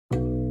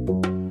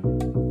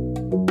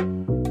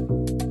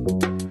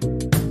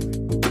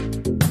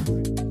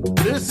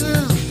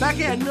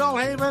back in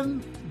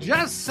Millhaven,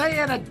 just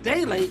saying a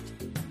day late.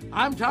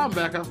 I'm Tom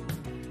Becca.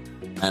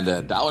 And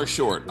a dollar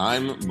short,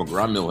 I'm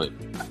McGraw Millet.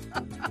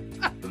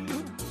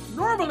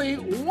 Normally,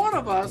 one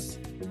of us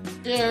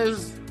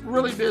is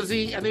really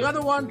busy, and the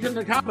other one can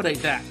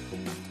accommodate that.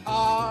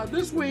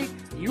 This week,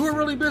 you were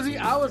really busy,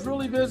 I was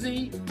really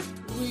busy.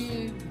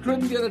 We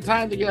couldn't get a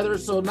time together,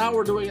 so now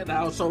we're doing it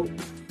now. So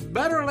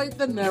better late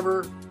than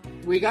never.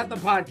 We got the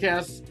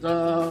podcast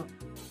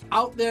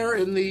out there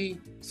in the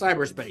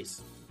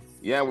cyberspace.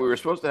 Yeah, we were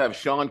supposed to have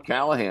Sean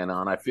Callahan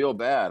on. I feel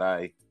bad.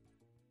 I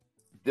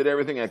did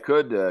everything I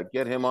could to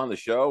get him on the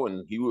show,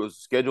 and he was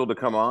scheduled to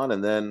come on,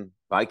 and then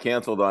I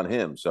canceled on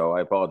him, so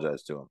I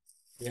apologize to him.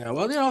 Yeah,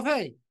 well,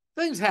 hey,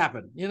 things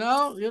happen,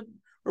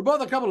 We're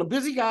both a couple of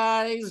busy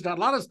guys, got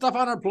a lot of stuff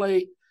on our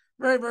plate,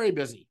 very, very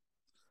busy.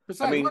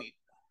 Besides,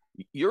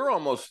 you're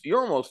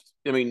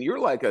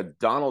like a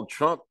Donald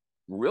Trump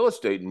real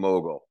estate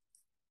mogul.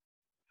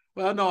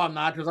 Well, no, I'm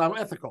not, because I'm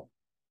ethical.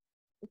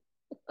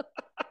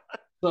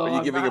 So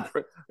are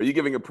you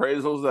giving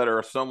appraisals that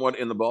are somewhat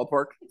in the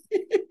ballpark?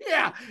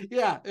 Yeah.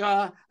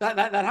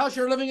 That house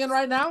you're living in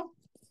right now,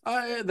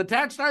 the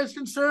tax side is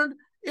concerned,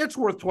 it's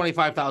worth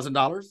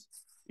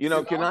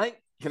 $25,000.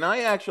 Can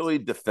I actually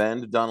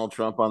defend Donald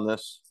Trump on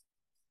this?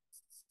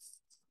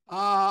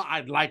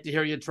 I'd like to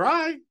hear you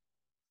try.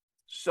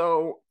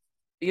 So,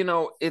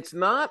 it's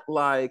not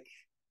like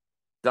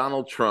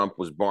Donald Trump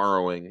was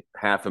borrowing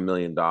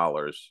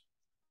 $500,000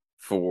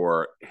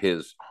 for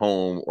his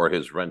home or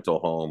his rental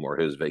home or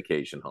his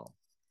vacation home,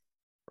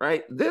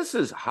 right? This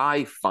is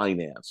high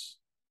finance.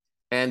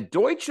 And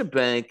Deutsche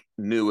Bank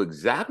knew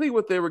exactly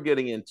what they were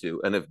getting into.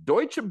 And if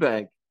Deutsche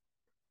Bank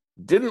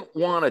didn't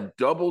want to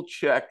double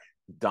check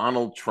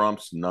Donald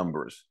Trump's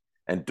numbers,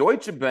 and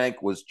Deutsche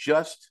Bank was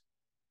just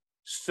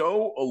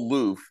so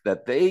aloof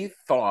that they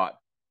thought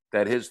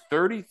that his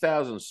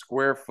 30,000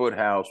 square foot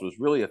house was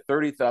really a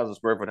 30,000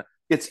 square foot house.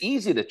 It's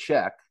easy to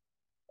check.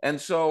 And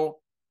so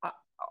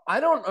I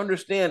don't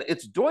understand.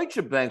 It's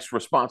Deutsche Bank's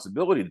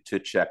responsibility to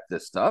check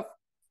this stuff.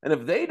 And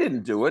if they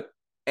didn't do it,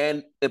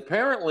 and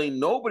apparently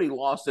nobody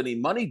lost any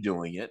money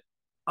doing it,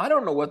 I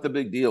don't know what the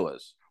big deal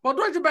is. Well,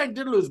 Deutsche Bank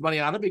did lose money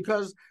on it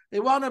because they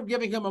wound up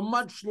giving him a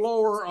much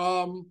lower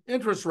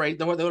interest rate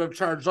than what they would have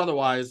charged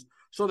otherwise.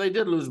 So they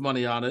did lose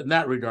money on it in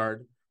that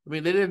regard. I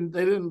mean, they didn't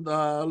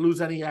lose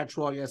any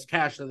actual, I guess,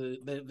 cash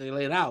that they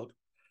laid out,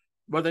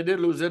 but they did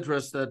lose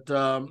interest that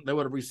they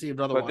would have received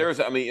otherwise.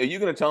 But are you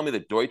going to tell me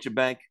that Deutsche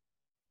Bank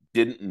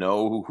didn't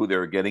know who they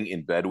were getting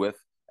in bed with?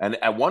 And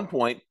at one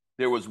point,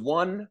 there was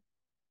one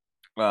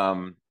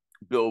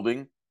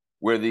building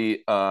where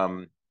the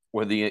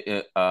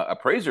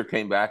appraiser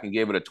came back and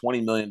gave it a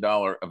 $20 million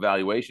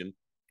evaluation,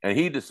 and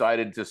he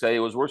decided to say it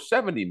was worth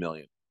 $70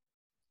 million,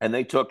 and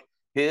they took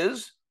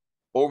his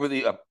over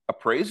the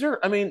appraiser.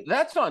 I mean,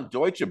 that's on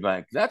Deutsche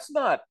Bank. That's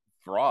not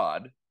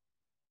fraud.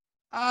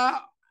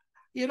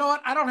 You know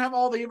what? I don't have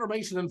all the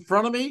information in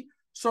front of me,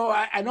 so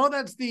I know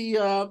that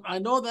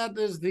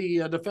is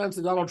the defense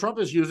that Donald Trump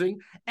is using,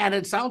 and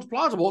it sounds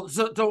plausible.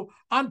 So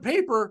on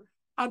paper,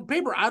 I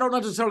don't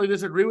necessarily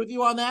disagree with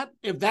you on that,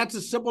 if that's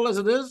as simple as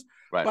it is.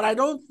 Right. But I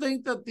don't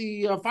think that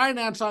the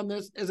finance on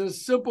this is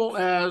as simple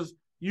as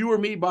you or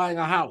me buying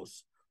a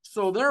house.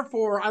 So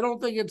therefore, I don't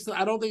think it's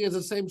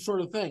the same sort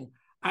of thing.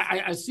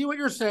 I see what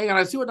you're saying, and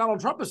I see what Donald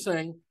Trump is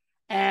saying,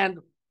 and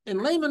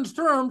in layman's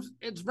terms,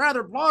 it's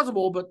rather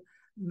plausible. But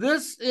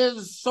this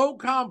is so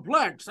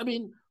complex. I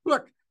mean,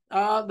 look,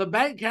 the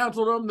bank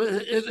counseled him.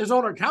 His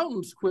own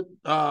accountants quit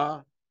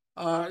the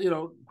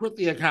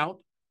account.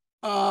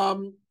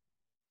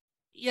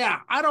 Yeah,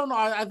 I don't know.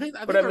 I think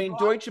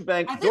Deutsche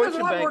Bank. There's a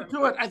lot more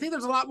to it. I think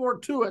there's a lot more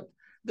to it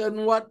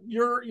than what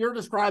you're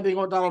describing,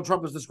 what Donald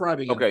Trump is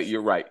describing. Okay,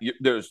 you're right.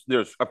 There's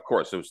of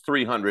course, there's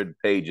 300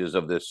 pages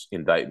of this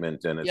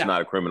indictment, and it's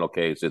not a criminal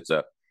case; it's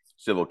a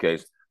civil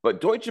case.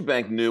 But Deutsche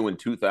Bank knew in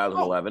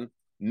 2011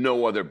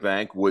 no other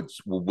bank would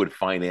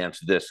finance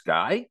this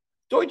guy.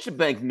 Deutsche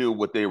Bank knew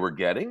what they were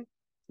getting.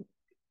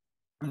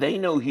 They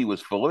knew he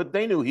was full of it.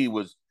 They knew he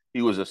was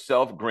a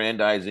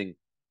self-grandizing,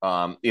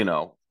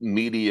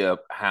 media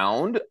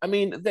hound. I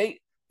mean,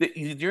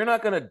 you're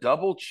not going to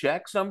double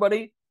check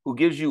somebody who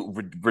gives you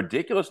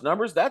ridiculous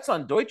numbers. That's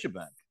on Deutsche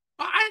Bank.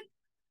 I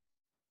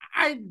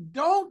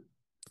don't.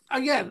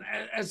 Again,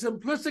 as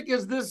simplistic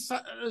as this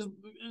is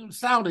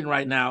sounding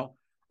right now,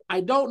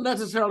 I don't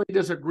necessarily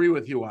disagree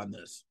with you on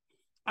this.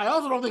 I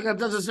also don't think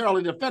that's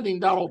necessarily defending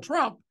Donald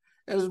Trump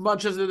as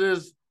much as it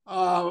is,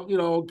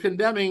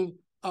 condemning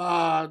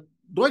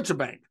Deutsche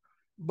Bank.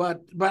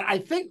 But I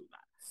think,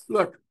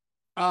 look,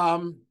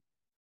 Cohen,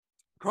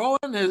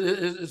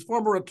 his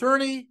former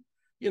attorney,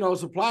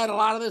 supplied a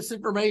lot of this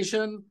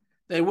information.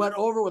 They went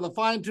over with a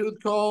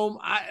fine-tooth comb.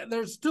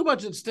 There's too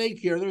much at stake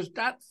here. There's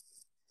got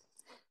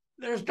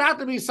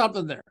to be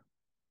something there.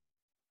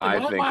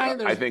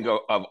 I think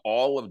of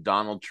all of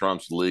Donald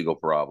Trump's legal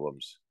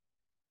problems,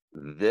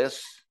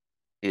 this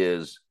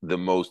is the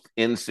most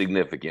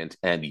insignificant.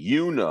 And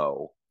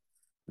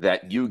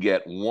that you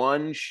get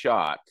one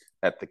shot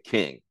at the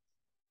king.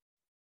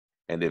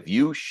 And if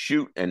you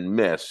shoot and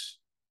miss,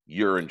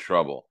 you're in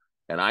trouble.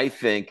 And I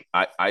think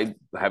I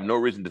have no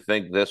reason to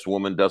think this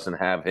woman doesn't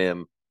have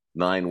him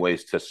 9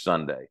 ways to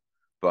Sunday.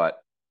 But,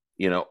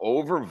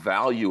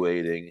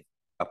 overvaluating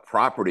a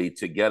property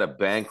to get a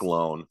bank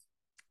loan,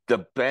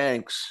 the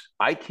banks,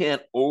 I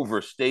can't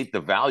overstate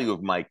the value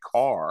of my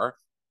car,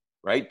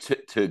 right,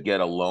 to get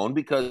a loan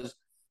because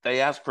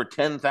they ask for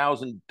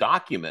 10,000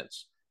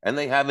 documents and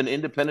they have an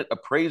independent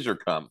appraiser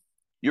come.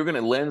 You're going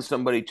to lend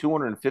somebody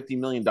 $250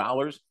 million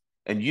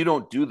and you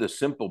don't do the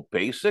simple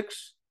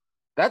basics?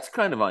 That's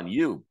kind of on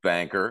you,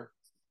 banker.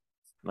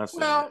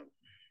 Well,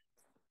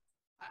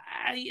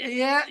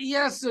 yeah,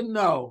 yes and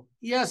no.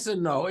 Yes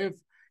and no.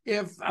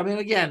 If I mean,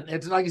 again,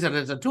 it's like I said,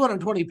 it's a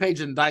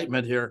 220-page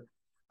indictment here.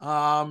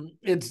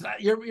 It's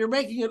you're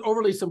making it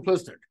overly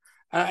simplistic,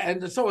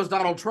 and so is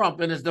Donald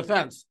Trump in his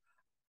defense.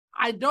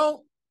 I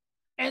don't,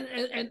 and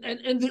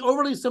in the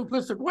overly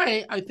simplistic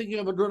way, I think you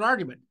have a good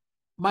argument.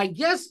 My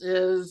guess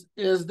is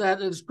that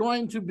it's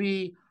going to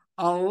be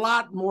a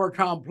lot more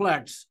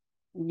complex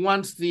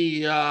once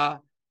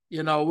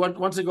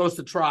once it goes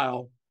to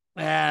trial.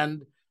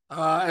 And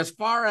as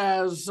far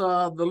as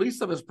the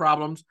least of his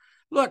problems,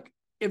 look,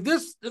 if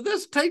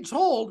this takes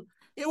hold,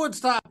 it would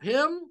stop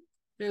him,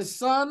 his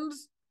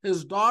sons,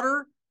 his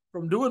daughter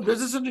from doing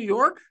business in New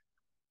York.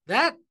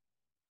 That's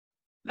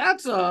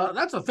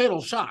a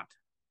fatal shot.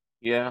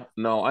 Yeah,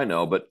 no, I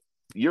know, but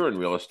you're in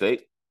real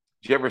estate.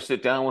 Did you ever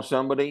sit down with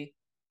somebody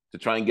to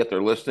try and get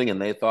their listing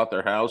and they thought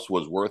their house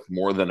was worth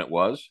more than it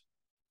was?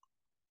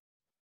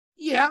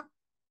 Yeah.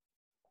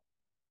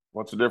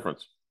 What's the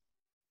difference?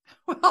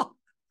 Well,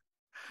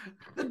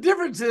 the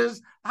difference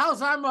is,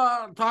 how's I'm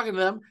talking to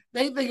them,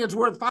 they think it's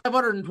worth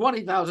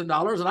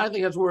 $520,000, and I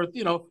think it's worth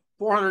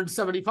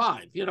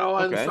 $475. And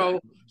Okay.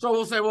 so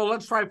we'll say, well,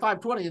 let's try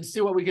 520 and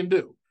see what we can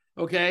do.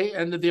 Okay,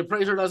 and if the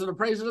appraiser doesn't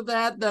appraise it at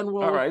that, then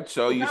we'll. All right.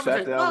 So you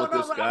sat down with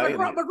this guy,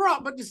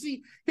 but you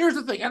see, here's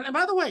the thing. And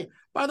by the way,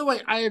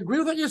 I agree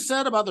with what you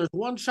said about there's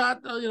one shot,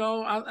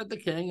 at the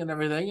king and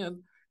everything, and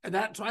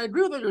that. So I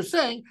agree with what you're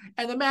saying.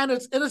 And the man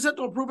is innocent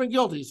until proven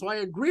guilty. So I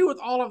agree with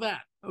all of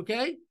that.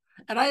 Okay,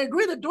 and I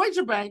agree that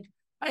Deutsche Bank.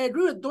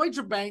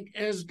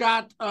 Has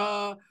got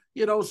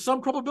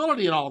some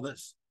culpability in all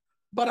this.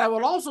 But I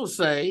will also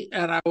say,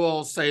 and I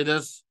will say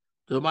this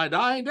to my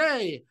dying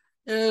day,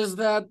 is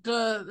that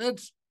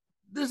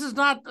this is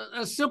not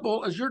as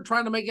simple as you're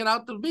trying to make it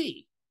out to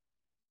be.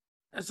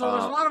 And so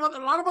there's a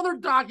lot of other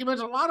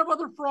documents, a lot of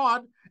other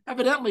fraud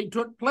evidently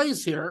took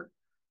place here.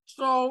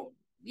 So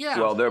yeah.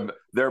 Well,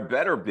 there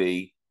better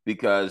be,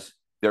 because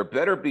there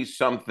better be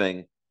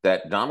something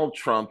that Donald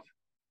Trump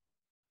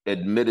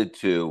admitted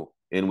to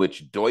in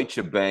which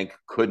Deutsche Bank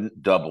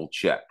couldn't double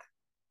check,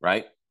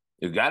 right?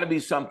 There's got to be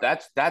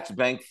that's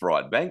bank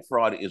fraud. Bank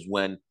fraud is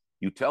when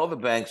you tell the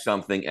bank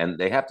something and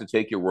they have to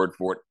take your word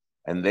for it.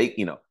 And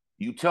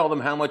you tell them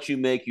how much you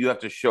make, you have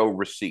to show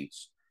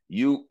receipts.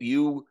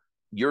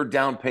 Your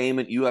down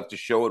payment, you have to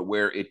show it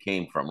where it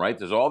came from, right?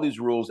 There's all these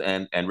rules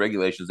and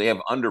regulations. They have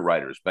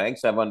underwriters.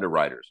 Banks have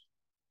underwriters.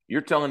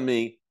 You're telling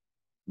me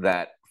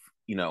that,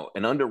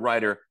 an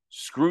underwriter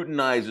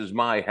scrutinizes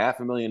my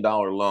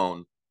 $500,000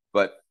 loan,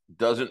 but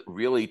doesn't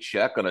really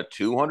check on a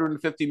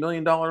 $250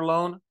 million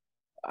loan?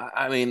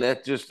 I mean,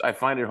 I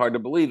find it hard to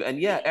believe. And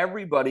yeah,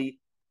 everybody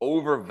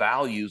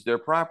overvalues their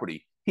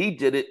property. He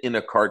did it in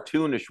a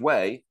cartoonish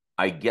way.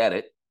 I get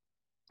it.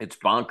 It's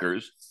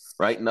bonkers,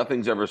 right?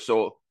 Nothing's ever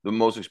sold. The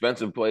most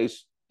expensive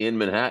place in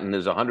Manhattan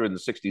is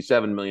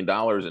 $167 million,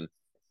 and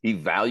he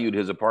valued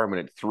his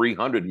apartment at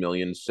 $300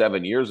 million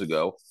 7 years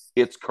ago.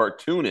 It's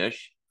cartoonish,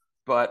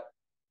 but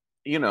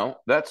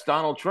that's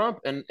Donald Trump.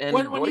 And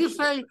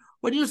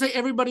when you say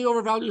everybody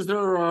overvalues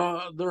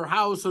their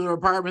house or their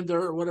apartment,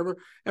 their whatever,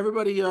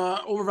 everybody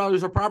overvalues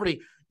their property.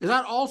 Is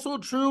that also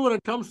true when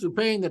it comes to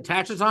paying the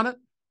taxes on it?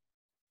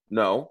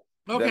 No.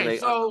 Okay,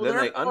 then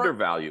they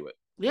undervalue it.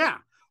 Yeah.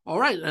 All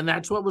right, and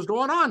that's what was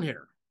going on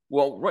here.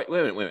 Well, right.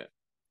 Wait a minute.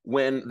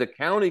 When the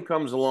county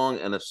comes along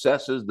and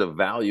assesses the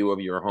value of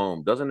your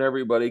home, doesn't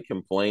everybody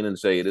complain and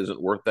say it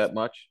isn't worth that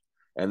much?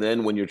 And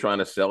then when you're trying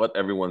to sell it,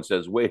 everyone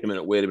says, wait a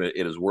minute,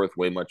 it is worth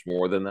way much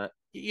more than that.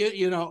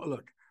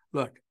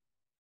 Look.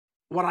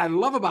 What I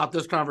love about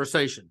this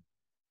conversation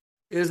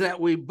is that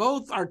we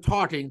both are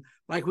talking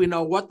like we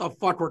know what the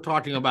fuck we're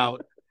talking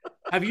about.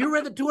 Have you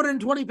read the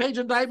 220-page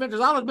indictment?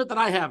 Because I'll admit that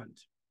I haven't.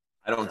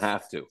 I don't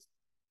have to.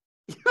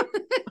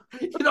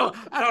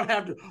 I don't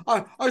have to.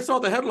 I saw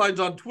the headlines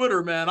on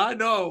Twitter, man. I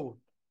know.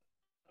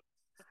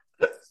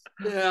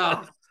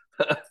 Yeah.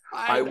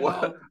 I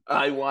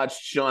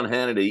watched Sean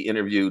Hannity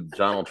interview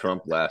Donald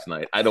Trump last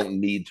night. I don't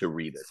need to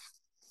read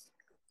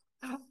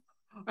it.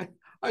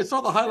 I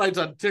saw the highlights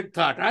on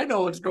TikTok. I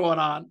know what's going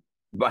on.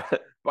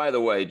 But by the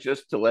way,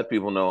 just to let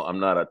people know I'm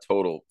not a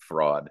total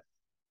fraud,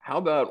 how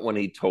about when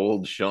he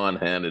told Sean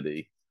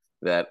Hannity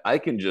that I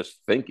can just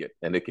think it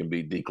and it can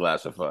be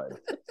declassified?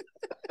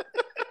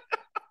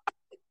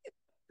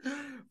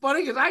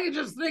 Funny, because I can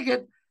just think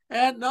it,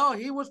 and no,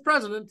 he was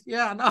president.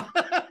 Yeah, no.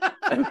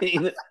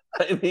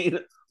 I mean,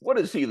 what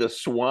is he, the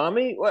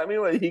Swami? Well, I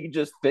mean, he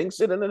just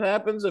thinks it and it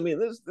happens. I mean,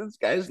 this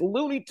guy's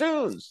Looney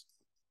Tunes.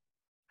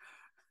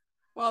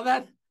 Well,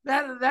 that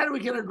we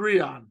can agree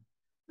on.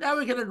 That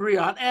we can agree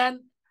on. And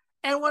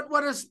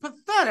what is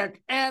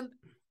pathetic, and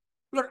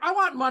look, I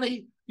want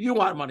money, you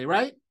want money,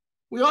 right?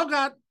 We all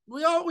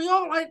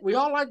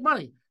like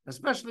money,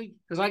 especially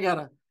because I got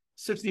a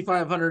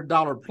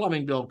 $6,500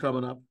 plumbing bill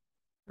coming up.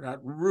 Got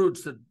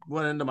roots that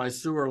went into my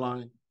sewer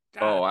line. Oh,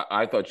 God.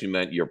 I thought you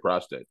meant your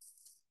prostate.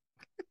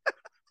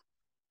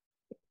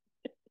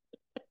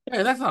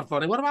 Hey, that's not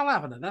funny. What am I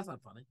laughing at? That's not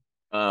funny.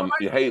 Well,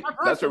 Hey,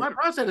 my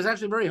prostate is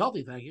actually very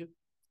healthy, thank you.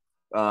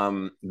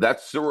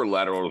 that sewer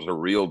lateral is a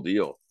real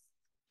deal.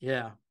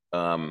 Yeah.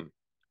 Um,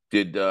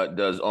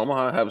 does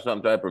Omaha have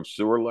some type of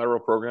sewer lateral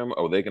program?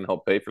 Oh, they can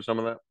help pay for some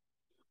of that.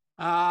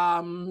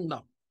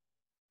 No.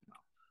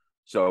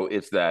 So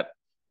it's that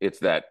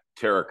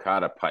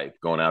terracotta pipe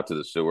going out to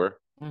the sewer.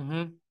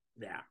 Mm-hmm.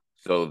 Yeah.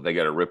 So they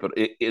got to rip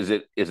it. Is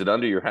it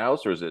under your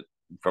house or is it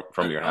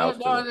from your house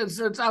to No,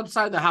 the? it's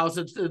outside the house.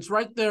 It's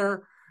right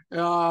there,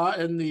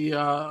 in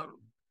the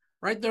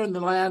right there in the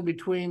land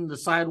between the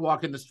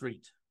sidewalk and the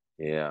street.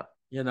 Yeah,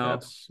 You know,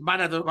 that's might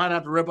have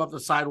to rip up the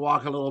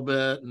sidewalk a little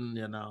bit, and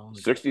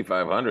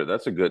 6,500.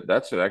 That's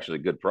actually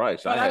a good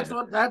price.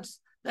 well,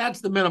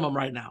 that's the minimum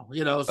right now.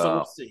 So we'll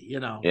Uh, see.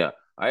 yeah,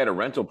 I had a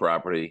rental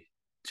property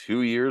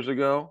 2 years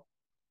ago.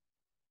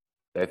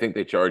 I think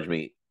they charged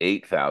me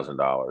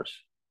 $8,000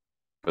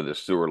 for the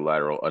sewer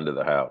lateral under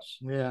the house.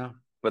 Yeah.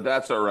 But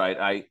that's all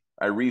right.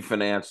 I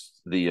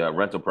refinanced the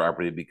rental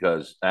property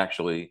because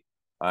actually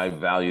I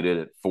valued it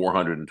at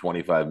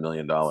 $425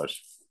 million.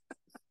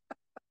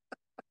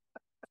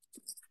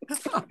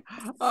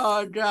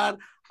 Oh God,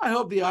 I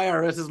hope the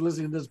IRS is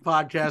listening to this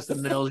podcast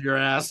and nails your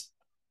ass.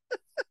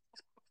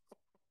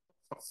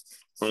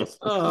 What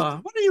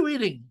are you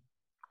eating?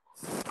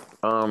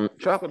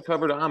 Chocolate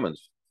covered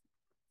almonds.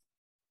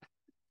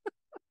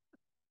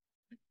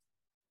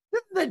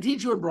 Didn't they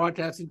teach you in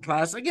broadcasting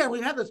class? Again,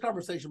 we've had this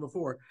conversation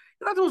before.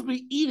 You're not supposed to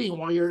be eating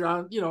while you're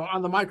on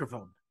the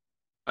microphone.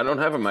 I don't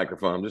have a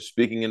microphone. I'm just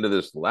speaking into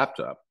this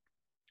laptop.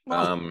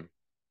 Well, Um,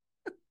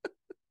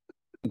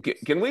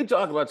 can we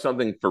talk about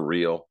something for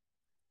real?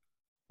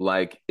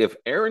 Like, if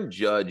Aaron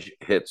Judge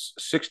hits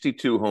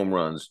 62 home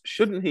runs,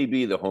 shouldn't he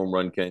be the home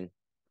run king?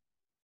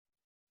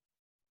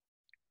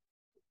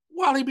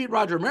 well, he beat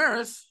Roger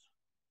Maris,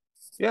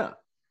 Yeah.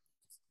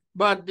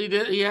 but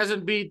he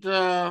hasn't beat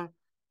Hank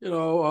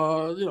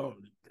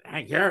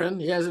Aaron.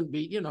 He hasn't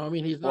beat I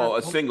mean he's not.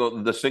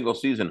 Well, the single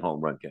season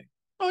home run king.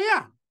 Oh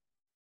yeah.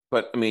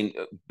 But I mean,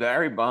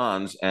 Barry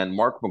Bonds and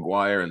Mark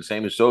McGwire and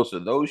Sammy Sosa,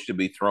 those should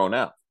be thrown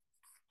out.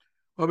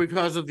 Well,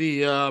 because of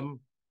the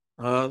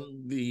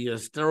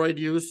steroid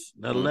use,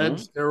 the Mm-hmm.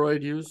 alleged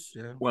steroid use.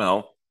 Yeah.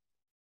 Well,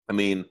 I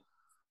mean,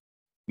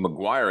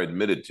 McGwire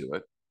admitted to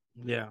it.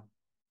 Yeah.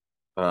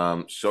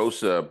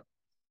 Sosa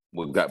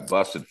got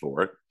busted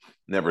for it,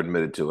 never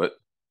admitted to it.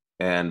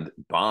 And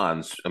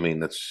Bonds, I mean,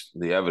 that's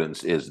the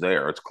evidence is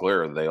there. It's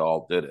clear they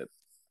all did it.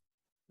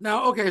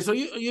 Now, okay, so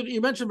you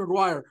mentioned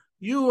McGwire.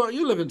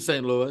 You live in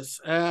St. Louis,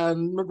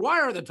 and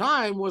McGwire at the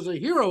time was a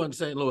hero in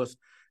St. Louis.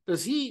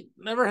 Does he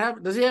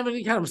have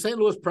any kind of St.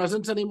 Louis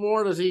presence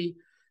anymore? Does he,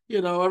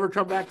 ever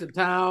come back to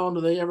town?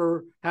 Do they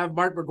ever have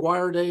Mark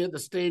McGwire Day at the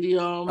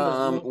stadium?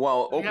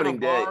 Well, Does he have a opening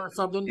day bar or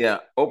something? yeah,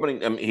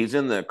 opening. I mean, he's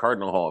in the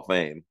Cardinal Hall of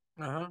Fame,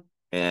 Uh-huh.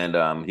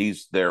 and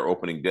he's there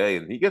opening day,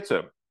 and he gets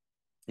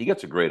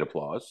a great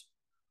applause.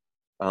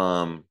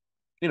 Um,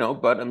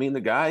 but I mean,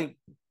 the guy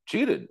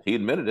cheated. He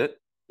admitted it.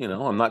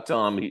 I'm not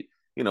telling him it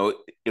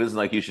isn't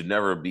like he should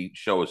never be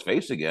show his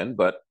face again,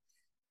 but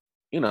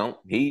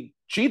he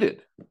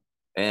cheated.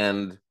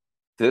 And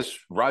this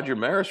Roger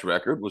Maris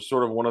record was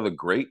sort of one of the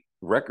great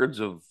records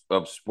of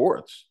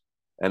sports.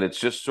 And it's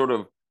just sort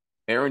of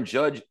Aaron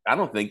Judge, I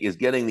don't think, is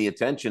getting the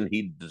attention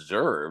he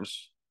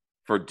deserves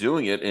for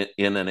doing it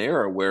in an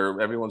era where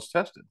everyone's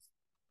tested.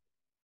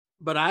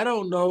 But I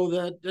don't know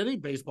that any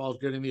baseball is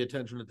getting the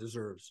attention it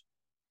deserves.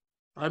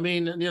 I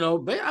mean,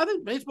 I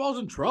think baseball's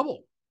in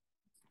trouble.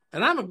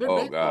 And I'm a big Oh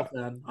baseball God.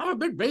 fan. I'm a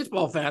big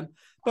baseball fan.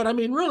 But I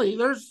mean, really,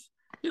 there's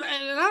and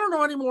I don't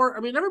know anymore. I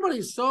mean,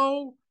 everybody's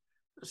so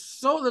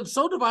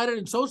divided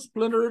and so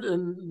splintered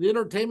in the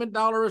entertainment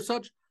dollar as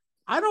such.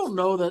 I don't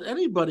know that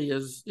anybody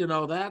is,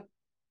 that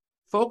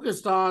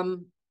focused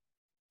on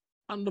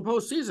the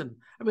postseason.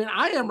 I mean,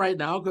 I am right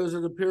now because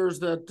it appears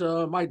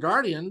that my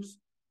Guardians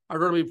are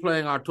going to be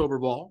playing October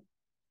ball.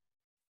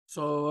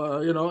 So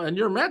and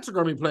your Mets are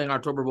going to be playing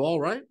October ball,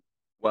 right?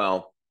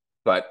 Well,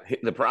 but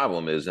the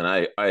problem is, and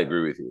I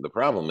agree with you, the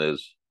problem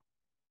is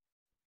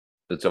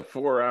it's a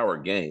 4 hour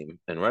game,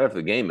 and right after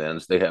the game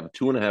ends, they have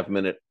 2.5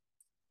 minute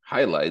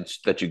highlights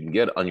that you can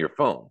get on your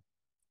phone.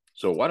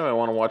 So why do I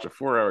want to watch a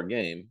 4 hour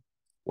game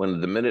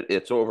when the minute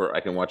it's over, I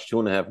can watch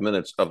 2.5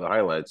 minutes of the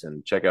highlights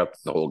and check out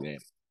the whole game?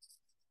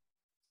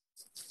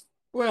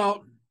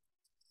 Well,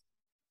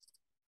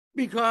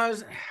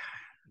 because,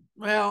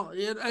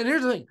 and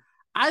here's the thing,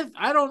 I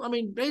don't. I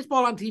mean,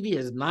 baseball on TV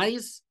is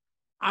nice.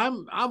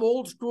 I'm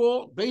old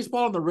school.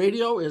 Baseball on the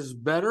radio is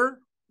better,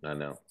 I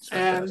know.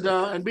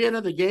 and being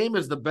at the game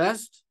is the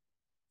best.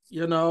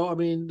 I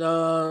mean,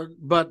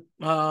 but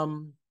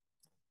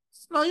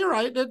No, you're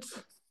right. It's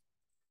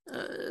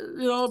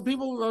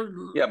people are.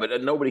 Yeah,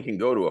 but nobody can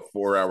go to a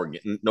 4 hour.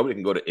 Nobody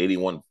can go to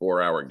 81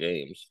 4 hour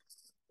games.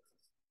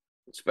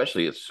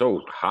 Especially, it's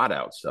so hot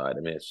outside.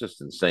 I mean, it's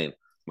just insane.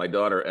 My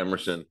daughter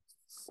Emerson,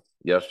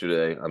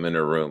 yesterday, I'm in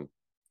her room,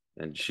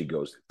 and she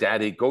goes,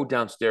 "Daddy, go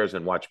downstairs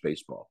and watch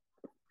baseball."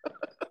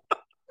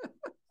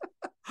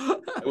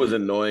 I was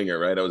annoying her,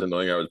 right? I was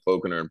annoying her. I was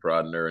poking her and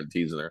prodding her and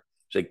teasing her.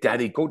 She's like,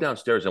 "Daddy, go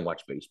downstairs and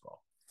watch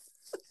baseball."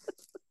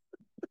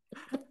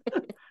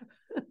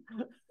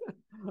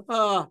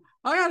 I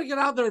got to get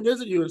out there and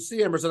visit you and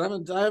see Emerson.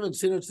 I haven't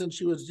seen her since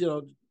she was,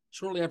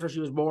 shortly after she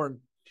was born.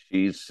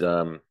 She's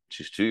 2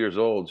 years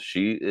old.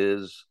 She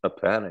is a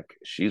panic.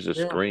 She's a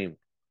Yeah, scream.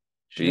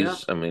 yeah,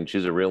 I mean,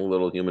 she's a real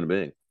little human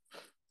being.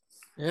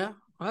 yeah.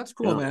 Well, that's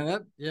cool, Yeah.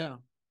 man. Yeah,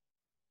 What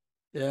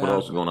yeah.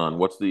 else is going on?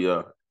 What's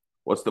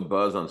the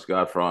buzz on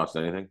Scott Frost?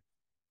 Anything?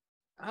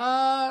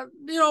 More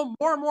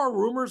and more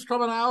rumors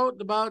coming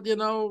out about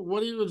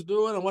what he was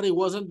doing and what he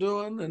wasn't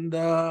doing, and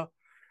there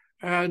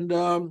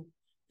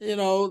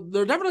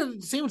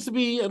definitely seems to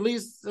be at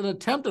least an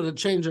attempt at a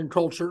change in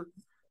culture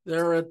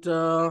there at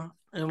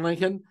in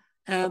Lincoln,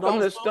 and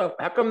also.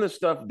 How come this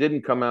stuff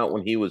didn't come out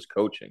when he was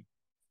coaching?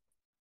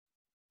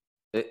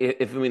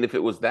 If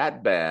it was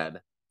that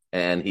bad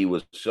and he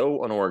was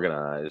so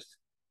unorganized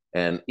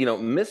and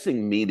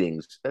missing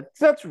meetings,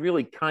 that's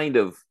really kind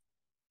of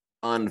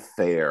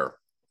unfair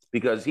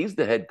because he's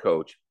the head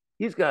coach.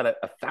 He's got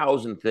a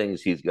thousand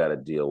things he's got to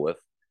deal with.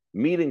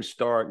 Meetings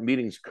start,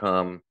 meetings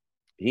come.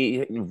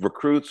 He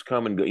recruits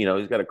come and go.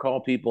 He's got to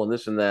call people and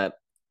this and that.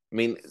 I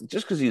mean,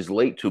 just because he's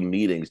late to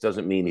meetings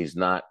doesn't mean he's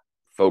not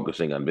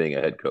focusing on being a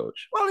head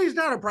coach. Well, he's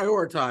not a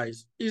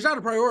prioritize. He's not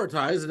a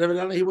prioritize, and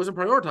evidently he wasn't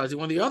prioritizing.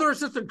 When the other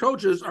assistant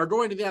coaches are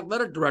going to the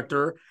athletic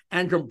director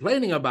and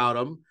complaining about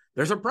him,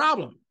 there's a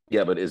problem.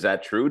 Yeah, but is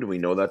that true? Do we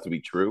know that to be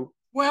true?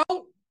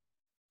 Well,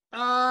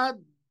 uh,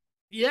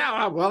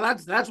 yeah. Well,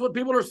 that's what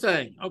people are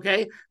saying.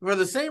 Okay, for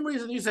the same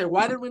reason you say,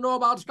 why didn't we know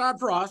about Scott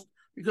Frost?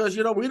 Because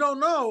we don't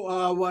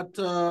know what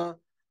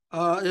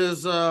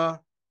is I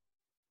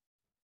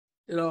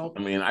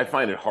mean, I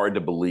find it hard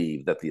to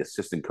believe that the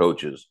assistant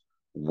coaches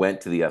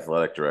went to the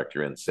athletic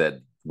director and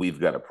said, "We've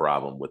got a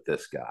problem with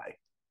this guy."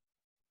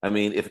 I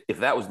mean, if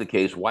that was the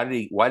case, why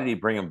did he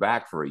bring him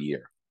back for a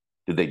year?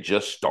 Did they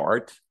just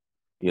start?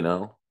 I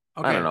don't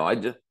Okay. know.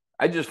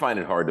 I just find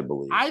it hard to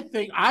believe. I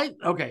think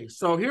okay.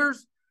 So here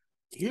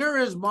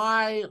is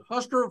my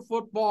Husker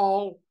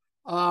football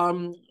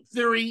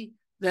theory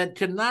that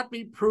cannot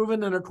be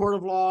proven in a court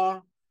of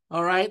law.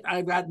 All right,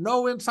 I've got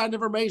no inside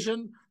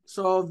information,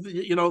 so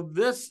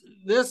this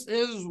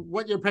is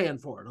what you're paying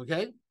for it.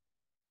 Okay,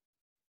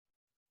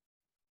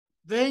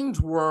 things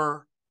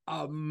were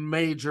a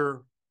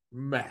major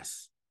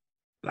mess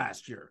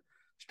last year.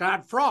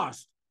 Scott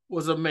Frost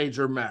was a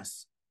major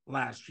mess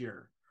last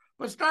year,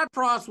 but Scott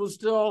Frost was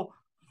still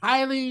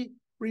highly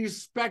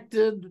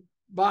respected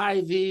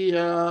by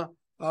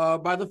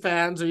the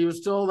fans. He was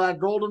still that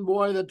golden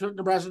boy that took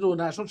Nebraska to a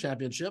national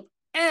championship,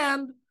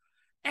 and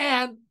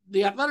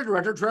the athletic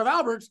director Trev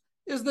Alberts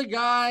is the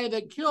guy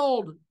that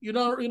killed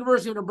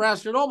University of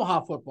Nebraska and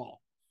Omaha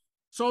football.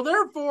 So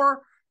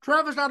therefore,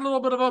 Trev has got a little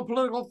bit of a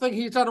political thing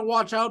he's got to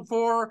watch out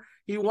for.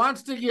 He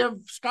wants to give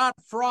Scott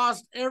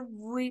Frost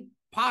every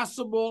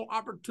possible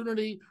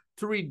opportunity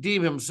to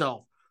redeem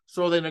himself.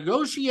 So they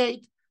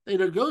negotiate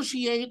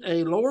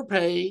a lower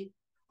pay,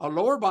 a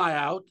lower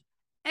buyout,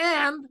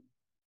 and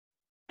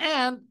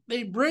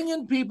they bring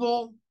in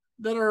people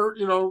that are,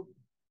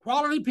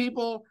 quality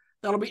people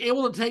that'll be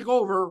able to take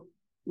over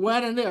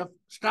when and if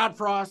Scott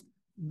Frost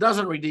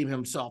doesn't redeem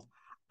himself.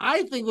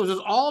 I think this is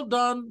all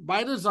done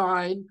by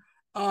design.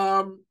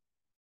 You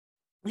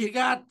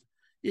got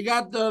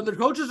the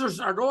coaches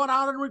are going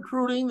out and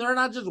recruiting. They're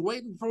not just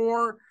waiting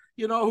for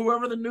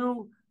whoever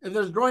if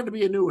there's going to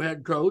be a new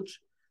head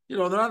coach.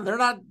 They're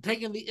not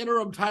taking the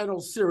interim title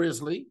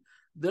seriously.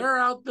 They're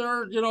out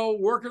there,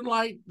 working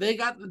like they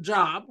got the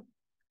job,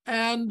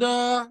 and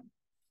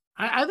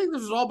I think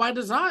this is all by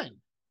design.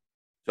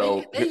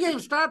 So they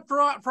gave Scott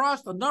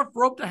Frost enough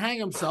rope to hang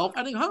himself,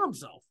 and he hung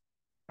himself.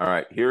 all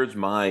right, here's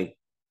my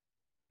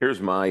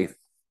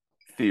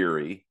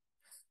theory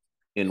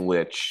in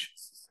which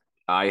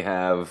I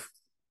have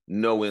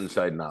no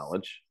inside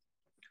knowledge.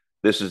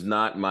 This is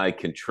not my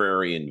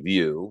contrarian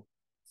view,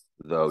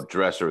 though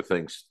Dresser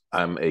thinks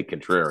I'm a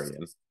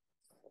contrarian.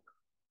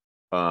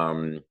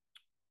 Oh,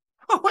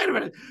 wait a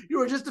minute. You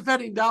were just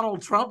defending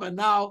Donald Trump, and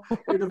now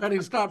you're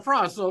defending Scott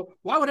Frost. So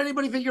why would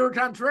anybody think you're a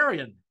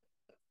contrarian?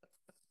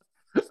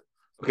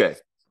 Okay,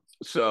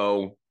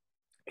 so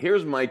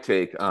here's my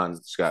take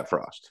on Scott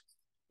Frost.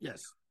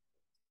 Yes.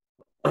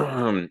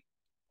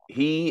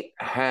 He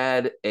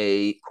had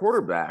a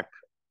quarterback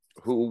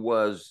who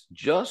was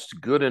just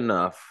good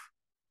enough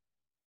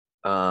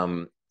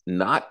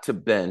not to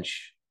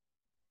bench,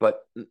 but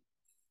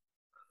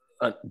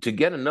to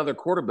get another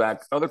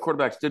quarterback. Other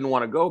quarterbacks didn't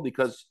want to go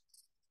because,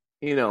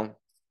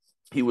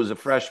 he was a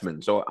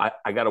freshman. So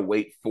I got to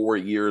wait 4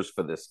 years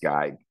for this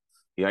guy.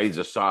 He's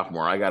a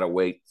sophomore. I got to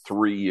wait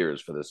 3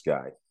 years for this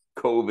guy.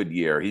 COVID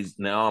year. He's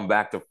now I'm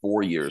back to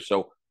 4 years.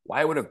 So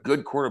why would a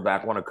good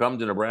quarterback want to come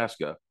to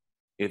Nebraska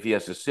if he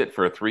has to sit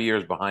for 3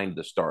 years behind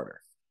the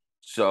starter?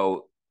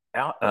 So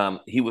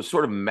he was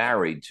sort of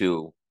married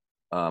to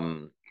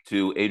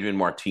Adrian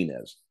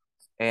Martinez.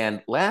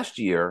 And last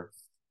year,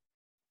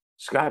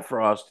 Scott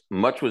Frost,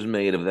 much was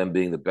made of them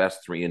being the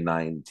best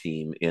 3-9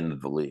 team in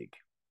the league.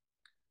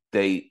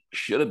 They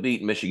should have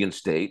beat Michigan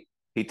State.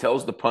 He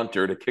tells the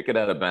punter to kick it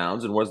out of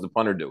bounds. And what does the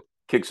punter do?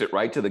 Kicks it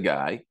right to the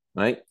guy,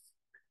 right?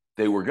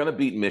 They were going to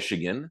beat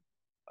Michigan.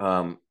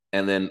 And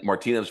then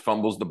Martinez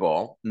fumbles the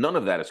ball. None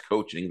of that is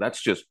coaching.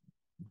 That's just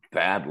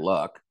bad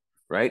luck,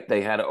 right?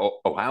 They had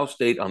Ohio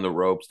State on the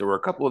ropes. There were a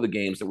couple of the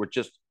games that were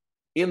just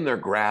in their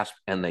grasp,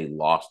 and they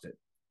lost it.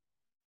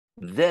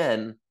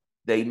 Then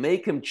they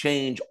make him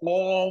change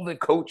all the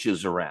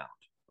coaches around,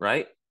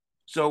 right?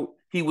 So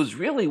he was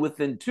really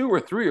within 2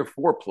 or 3 or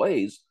 4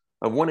 plays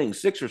of winning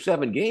 6 or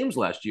 7 games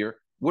last year,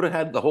 would have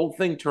had the whole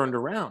thing turned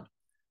around.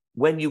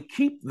 When you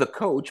keep the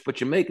coach,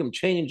 but you make him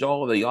change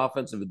all of the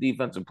offensive and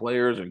defensive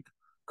players and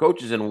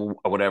coaches and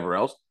whatever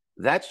else,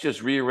 that's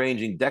just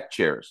rearranging deck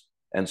chairs.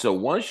 And so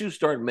once you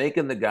start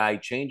making the guy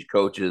change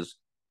coaches,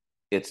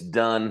 it's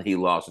done. He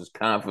lost his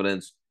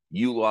confidence.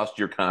 You lost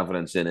your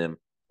confidence in him.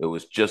 It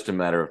was just a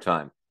matter of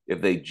time.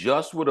 If they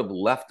just would have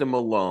left him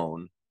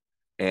alone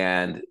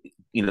and,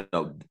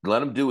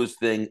 let him do his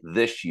thing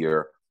this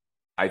year,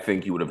 I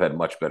think he would have had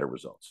much better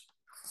results.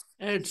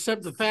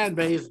 Except the fan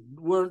base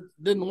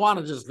didn't want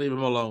to just leave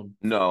him alone.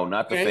 No,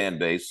 not the fan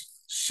base.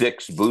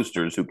 6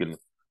 boosters who can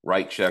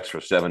write checks for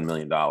 $7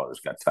 million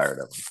got tired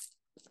of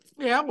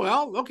him. Yeah,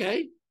 well,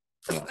 okay.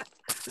 Yeah.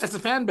 That's the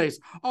fan base.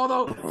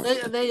 Although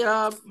they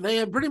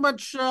have pretty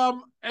much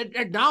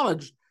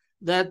acknowledged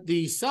that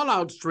the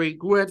sellout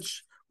streak,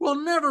 which will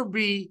never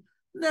be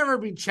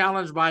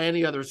challenged by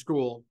any other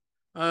school,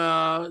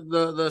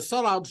 the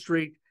sellout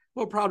streak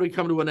will probably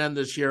come to an end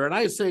this year. And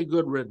I say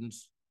good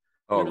riddance.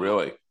 Oh,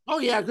 really? Oh,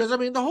 yeah, because I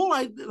mean the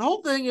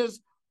whole thing is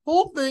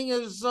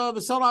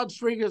the sellout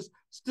streak is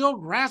still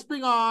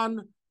grasping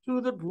on to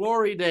the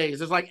glory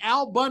days. It's like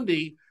Al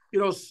Bundy,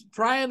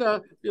 trying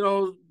to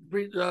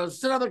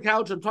sit on the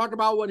couch and talk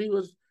about when he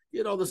was,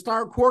 the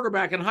star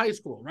quarterback in high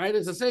school, right?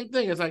 It's the same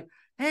thing. It's like,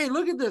 hey,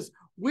 look at this.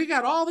 We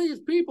got all these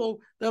people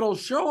that'll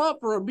show up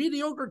for a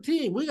mediocre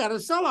team. We got a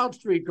sellout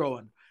streak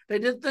going. They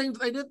did things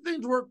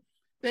where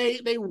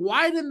they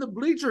widened the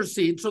bleacher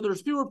seats so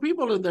there's fewer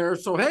people in there.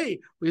 So, hey,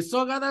 we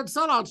still got that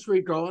sellout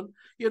streak going.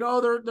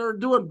 They're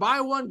doing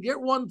buy one, get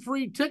one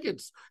free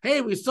tickets.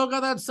 Hey, we still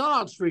got that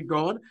sellout streak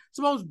going. It's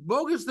the most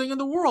bogus thing in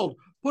the world.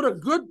 Put a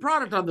good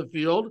product on the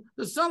field.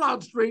 The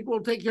sellout streak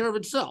will take care of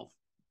itself.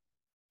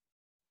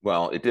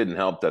 Well, it didn't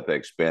help that they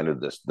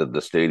expanded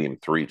the stadium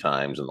 3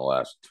 times in the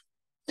last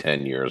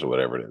 10 years or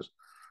whatever it is.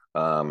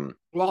 Well,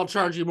 I'll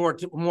charge you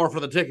more for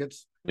the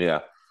tickets. Yeah.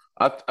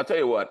 I'll tell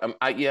you what.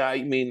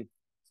 I mean,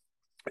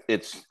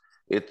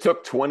 it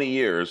took 20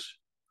 years,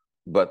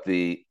 but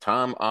the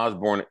Tom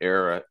Osborne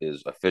era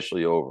is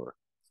officially over.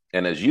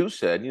 And as you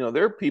said,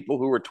 there are people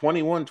who are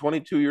 21,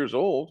 22 years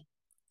old,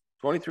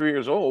 23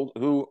 years old,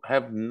 who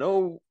have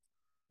no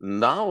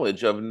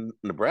knowledge of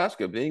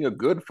Nebraska being a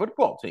good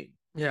football team.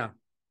 Yeah.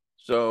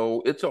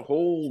 So it's a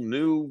whole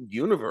new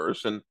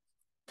universe, and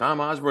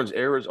Tom Osborne's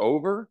era is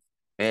over,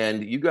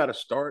 and you got to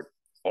start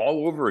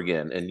all over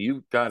again. And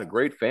you've got a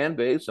great fan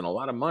base and a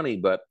lot of money,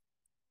 but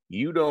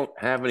you don't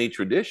have any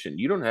tradition.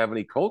 You don't have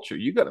any culture.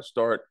 You got to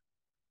start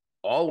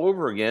all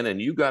over again,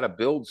 and you got to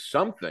build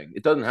something.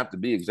 It doesn't have to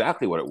be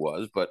exactly what it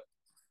was, but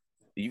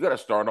you got to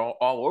start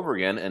all over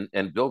again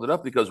and build it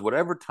up, because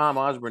whatever Tom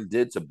Osborne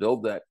did to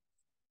build that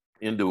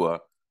into a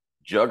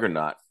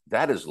juggernaut,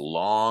 that is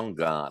long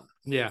gone.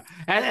 Yeah.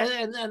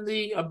 And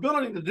the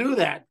ability to do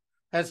that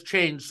has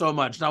changed so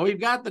much. Now we've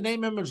got the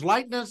name, image,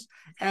 likeness,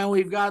 and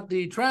we've got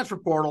the transfer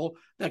portal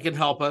that can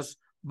help us.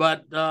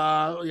 But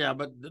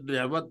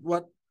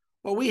what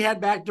we had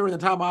back during the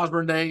Tom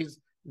Osborne days,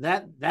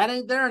 that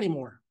ain't there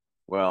anymore.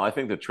 Well, I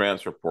think the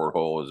transfer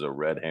portal is a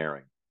red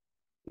herring.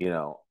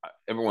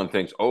 Everyone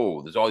thinks,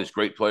 oh, there's all these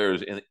great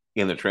players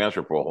in the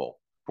transfer portal.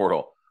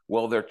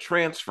 Well, they're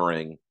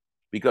transferring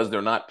because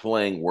they're not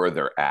playing where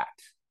they're at.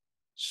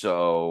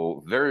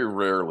 So very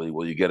rarely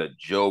will you get a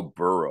Joe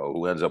Burrow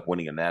who ends up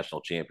winning a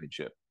national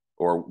championship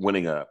or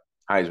winning a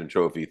Heisman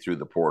Trophy through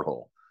the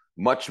porthole.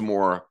 Much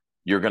more,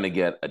 you're going to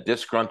get a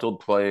disgruntled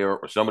player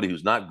or somebody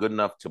who's not good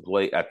enough to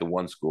play at the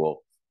one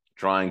school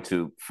trying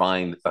to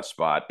find a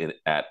spot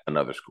at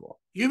another school.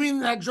 You mean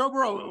that Joe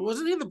Burrow,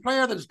 wasn't he the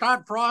player that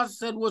Scott Frost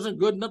said wasn't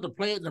good enough to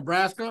play at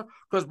Nebraska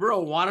because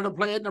Burrow wanted to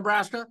play at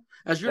Nebraska?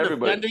 As you're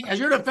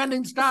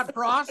defending Scott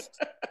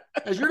Frost?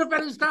 As you're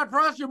defending Scott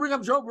Frost, you bring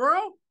up Joe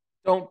Burrow?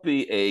 Don't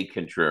be a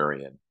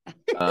contrarian.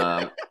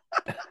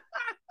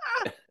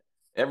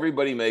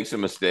 Everybody makes a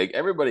mistake.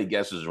 Everybody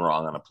guesses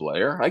wrong on a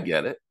player. I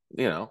get it,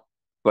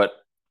 but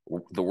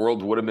the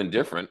world would have been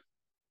different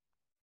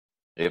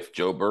if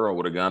Joe Burrow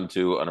would have gone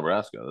to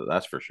Nebraska.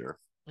 That's for sure.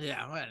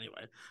 Yeah. Well,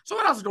 anyway, so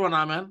what else is going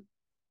on, man?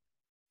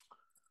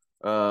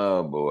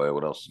 Oh boy,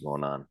 what else is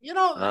going on?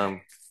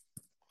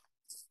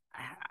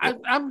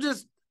 I'm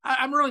just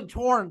I'm really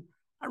torn.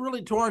 I'm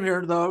really torn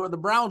here. The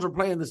Browns are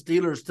playing the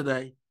Steelers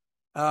today.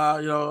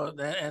 And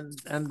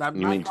I'm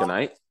You not mean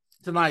tonight?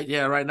 tonight.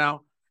 Yeah, right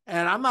now.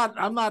 And I'm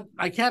not.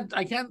 I can't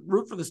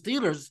root for the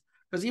Steelers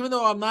because even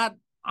though I'm not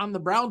on the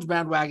Browns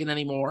bandwagon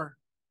anymore,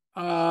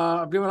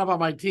 I've given up on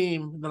my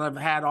team that I've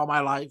had all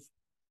my life.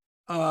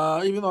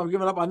 Even though I've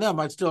given up on them,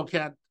 I still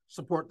can't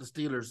support the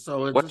Steelers.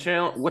 So it's What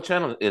channel? What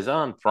channel is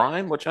on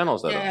Prime? What channel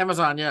is that yeah, on?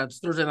 Amazon. Yeah, it's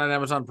Thursday night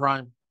Amazon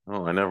Prime.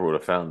 Oh, I never would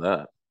have found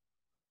that.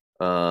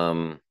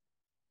 Um,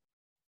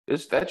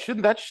 is that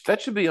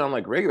should be on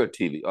like regular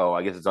TV? Oh,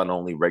 I guess it's on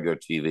only regular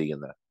TV in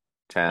the The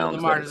towns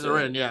that Martins it's are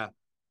in. in. Yeah,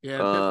 yeah.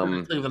 Pittsburgh and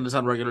Um, Cleveland is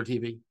on regular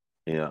TV.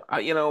 yeah.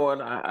 You know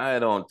what? I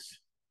don't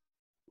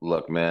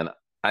look, man.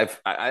 I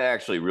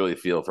actually really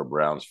feel for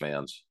Browns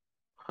fans.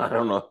 I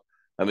don't know.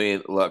 I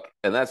mean, look,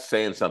 and that's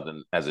saying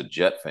something as a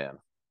Jet fan.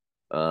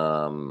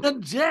 The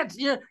Jets,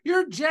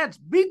 your Jets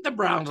beat the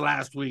Browns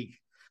last week.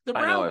 The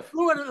I know Browns if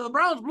blew it. The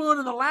Browns blew it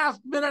in the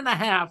last minute and a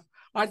half,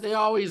 like they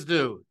always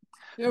do.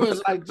 It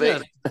was like they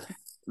just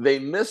they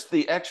missed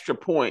the extra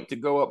point to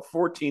go up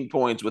 14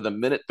 points with a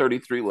minute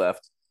 33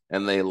 left,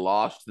 and they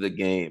lost the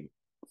game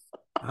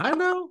I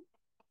know,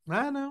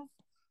 I know.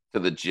 to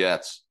the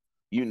Jets.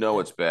 You know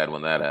it's bad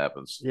when that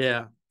happens.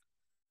 Yeah,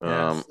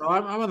 yeah. Um, So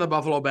I'm on the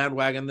Buffalo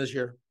bandwagon this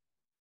year.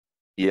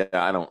 yeah,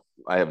 I don't.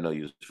 I have no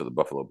use for the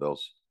Buffalo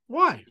Bills,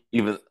 Why?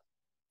 even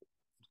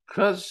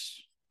because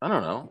I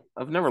don't know.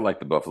 I've never liked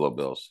the Buffalo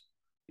Bills,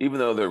 even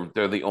though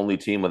they're the only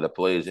team that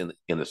plays in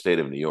the state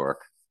of New York.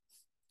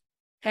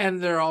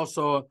 And they're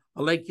also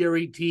a Lake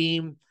Erie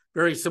team,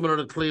 very similar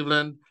to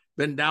Cleveland.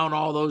 Been down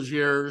all those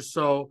years,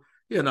 so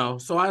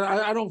So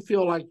I don't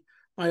feel like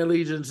my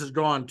allegiance has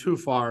gone too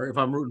far if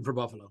I'm rooting for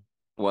Buffalo.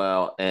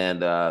 Well,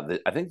 and I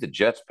think the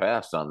Jets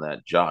passed on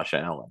that Josh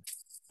Allen.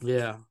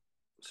 Yeah.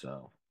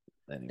 So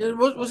It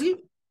anyway, was he?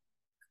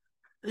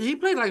 He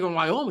played like in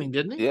Wyoming,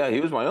 didn't he? yeah, he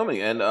was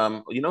Wyoming, and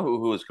you know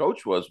who his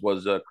coach was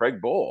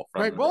Craig Bowl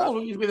from Craig Bohl, Nebraska.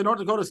 who used to be the North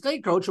Dakota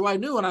State coach, who I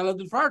knew when I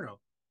lived in Fargo.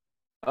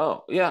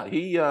 Oh yeah,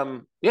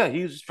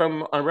 he's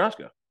from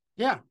Nebraska.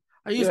 Yeah, Yeah,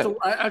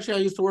 I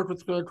used to work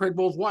with Craig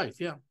Bohl's wife.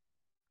 Yeah,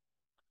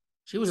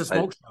 she was a I,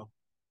 smoke show.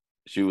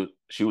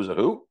 she was a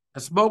who? A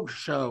smoke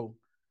show,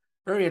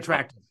 very Oh,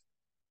 attractive.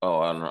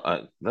 I don't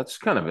know. That's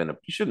kind of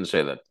you shouldn't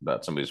say that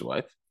about somebody's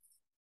wife.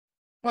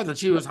 What, that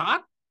she was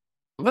hot?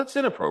 That's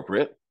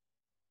inappropriate.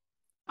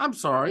 I'm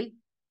sorry.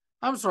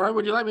 I'm sorry.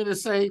 Would you like me to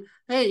say,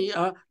 hey,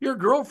 your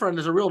girlfriend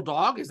is a real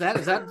dog? Is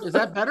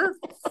that better?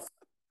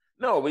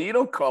 No, but you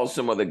don't call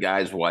some other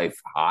guy's wife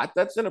hot.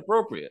 That's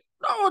inappropriate.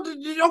 No.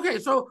 Okay.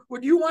 So,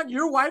 would you want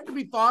your wife to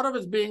be thought of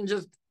as being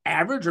just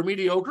average or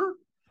mediocre?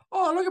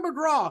 Oh, look at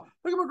McGraw.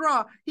 Look at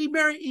McGraw. He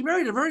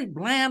married a very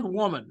bland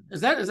woman.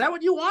 Is that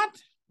what you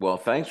want? Well,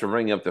 thanks for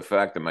bringing up the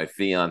fact that my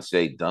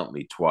fiance dumped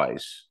me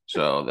twice,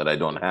 so that I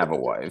don't have a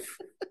wife.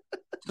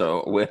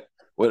 So,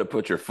 way to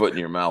put your foot in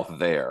your mouth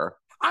there.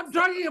 I'm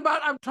talking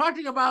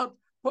about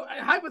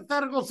a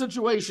hypothetical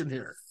situation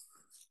here.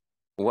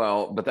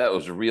 Well, but that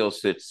was a real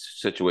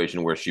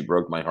situation where she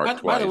broke my heart By the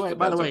twice. way, But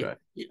by the that's way,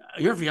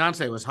 okay. your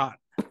fiance was hot.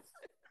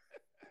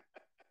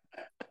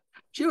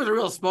 She was a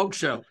real smoke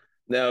show.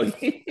 Now,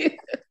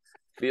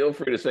 feel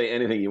free to say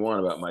anything you want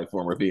about my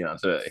former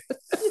fiance,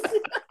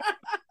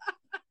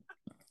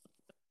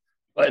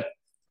 but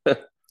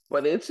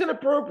but it's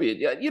inappropriate.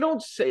 Yeah, you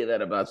don't say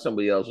that about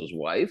somebody else's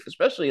wife,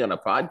 especially on a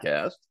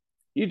podcast.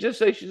 You just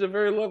say she's a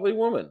very lovely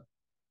woman.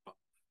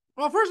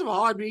 Well, first of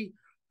all, I'd be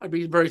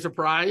very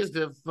surprised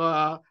if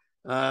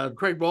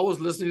Craig Bowl was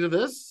listening to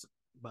this,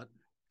 but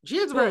she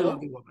is a very Well,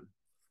 lovely woman.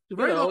 She's you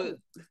very know, lovely.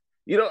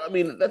 I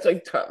mean,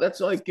 that's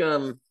like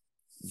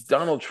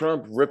Donald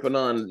Trump ripping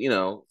on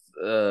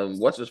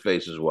what's his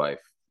face's wife,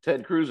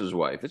 Ted Cruz's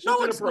wife. It's just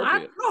No, it's not.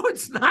 inappropriate. No,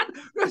 it's not.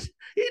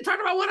 He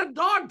talked about what a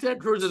dog Ted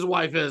Cruz's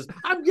wife is.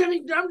 I'm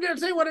going to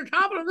say what a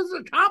compliment. This is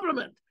a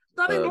compliment. It's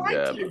nothing Oh like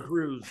God. Ted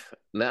Cruz.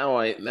 Now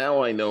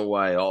I know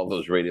why all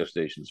those radio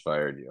stations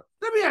fired you.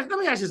 Let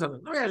me ask you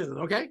something.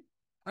 Okay?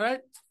 All right.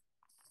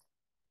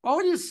 What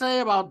would you say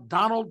about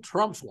Donald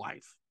Trump's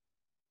wife?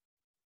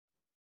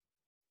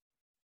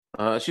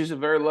 She's a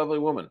very lovely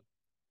woman.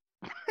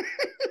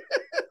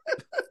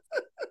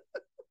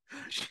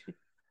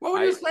 What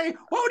would you say?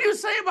 What would you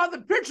say about the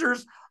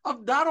pictures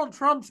of Donald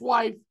Trump's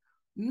wife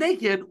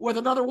naked with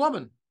another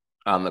woman?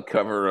 On the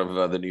cover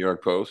of the New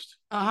York Post.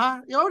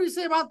 What do you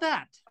say about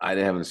that? I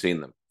haven't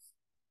seen them.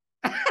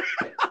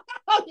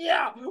 Oh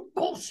yeah,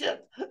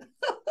 bullshit.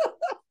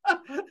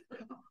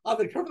 On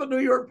the cover of the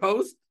New York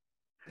Post,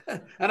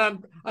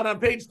 and on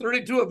page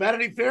 32 of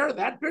Vanity Fair,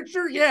 that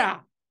picture, yeah.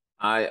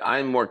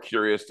 I'm more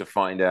curious to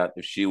find out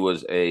if she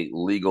was a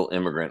legal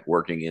immigrant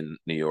working in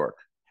New York,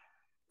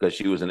 because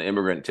she was an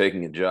immigrant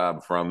taking a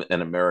job from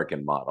an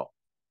American model,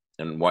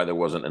 and why there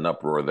wasn't an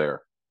uproar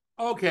there.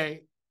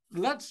 Okay,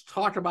 let's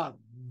talk about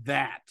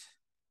that.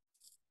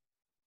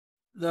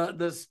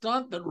 The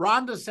stunt that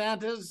Ron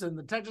DeSantis and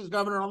the Texas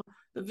governor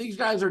that these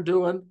guys are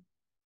doing.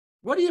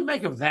 What do you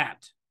make of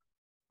that?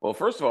 Well,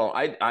 first of all,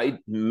 I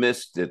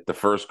missed it the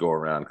first go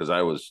around because I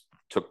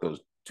took those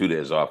 2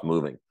 days off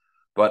moving.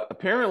 But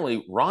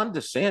apparently, Ron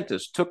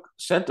DeSantis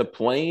sent a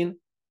plane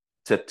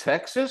to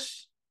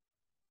Texas,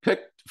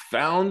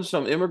 found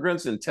some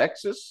immigrants in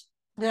Texas,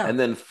 Yeah. and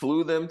then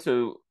flew them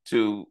to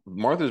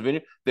Martha's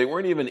Vineyard. They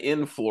weren't even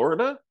in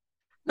Florida.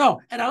 No,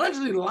 and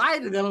allegedly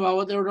lied to them about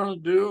what they were going to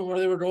do and where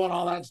they were going,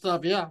 all that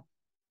stuff. Yeah.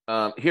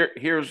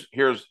 Here's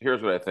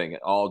what I think.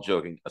 All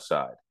joking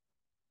aside,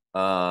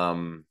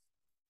 the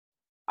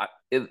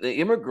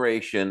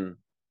immigration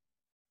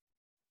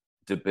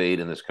debate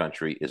in this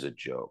country is a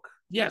joke.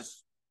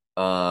 Yes.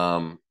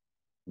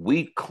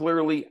 We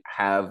clearly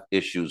have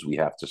issues we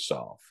have to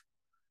solve,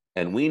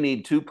 and we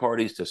need two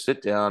parties to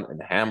sit down and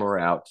hammer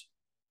out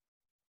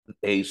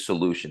a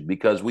solution,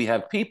 because we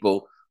have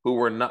people who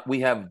are not, we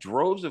have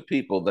droves of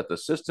people that the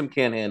system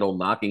can't handle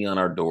knocking on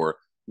our door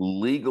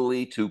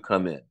legally to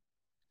come in.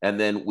 And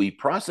then we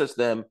process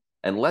them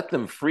and let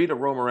them free to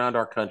roam around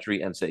our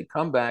country and say,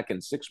 come back in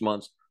 6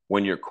 months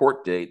when your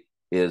court date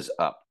is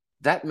up.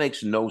 That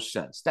makes no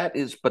sense.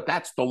 But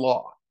that's the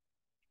law.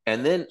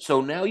 And then,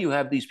 so now you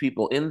have these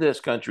people in this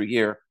country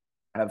here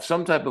have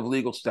some type of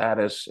legal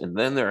status, and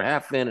then they're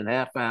half in and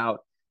half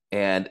out.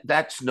 And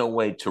that's no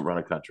way to run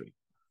a country.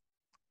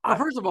 Well,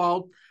 first of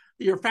all,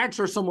 your facts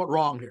are somewhat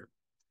wrong here,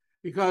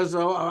 because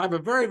I have a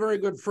very, very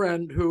good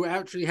friend who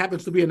actually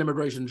happens to be an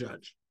immigration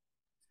judge.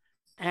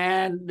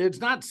 And it's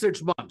not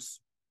 6 months.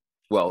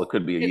 Well, it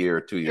could be a year,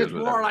 2 years. It's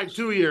more like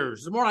 2 years.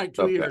 It's more like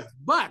 2 years.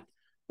 But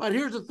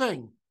here's the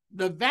thing.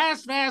 The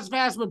vast, vast,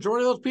 vast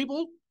majority of those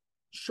people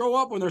show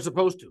up when they're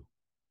supposed to.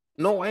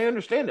 No, I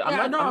understand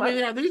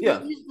it. These,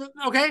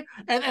 okay.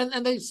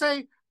 And they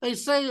say,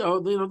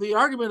 the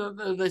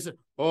argument, they say,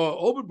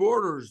 open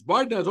borders.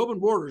 Biden has open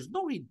borders.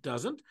 No, he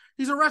doesn't.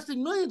 He's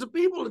arresting millions of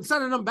people and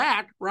sending them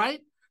back,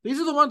 right? These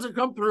are the ones that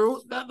come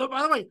through. By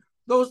the way,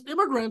 those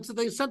immigrants that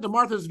they sent to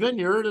Martha's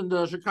Vineyard and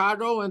to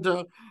Chicago and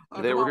to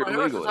they were here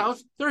legally.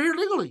 House, they're here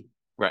legally.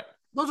 Right.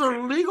 Those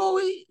are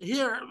legally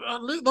here.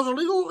 Those are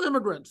legal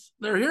immigrants.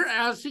 They're here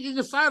as seeking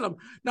asylum.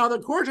 Now, the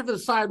courts have to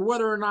decide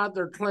whether or not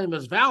their claim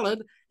is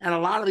valid, and a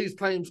lot of these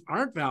claims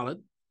aren't valid.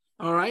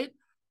 All right,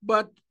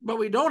 but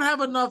we don't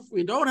have enough.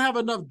 We don't have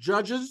enough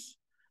judges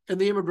in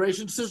the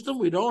immigration system.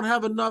 We don't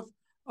have enough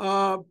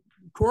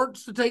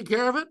courts to take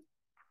care of it.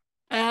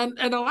 And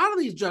a lot of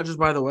these judges,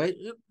 by the way,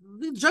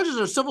 these judges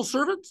are civil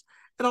servants,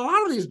 and a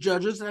lot of these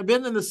judges have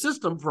been in the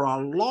system for a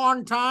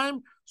long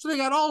time. So they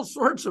got all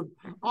sorts of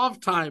off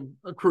time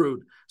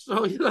accrued.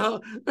 So, I know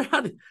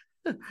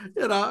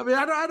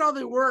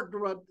they worked,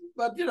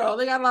 but they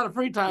got a lot of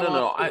free time.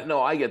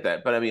 I get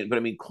that. But I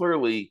mean,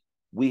 clearly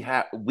we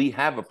have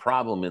a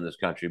problem in this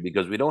country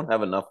because we don't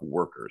have enough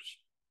workers,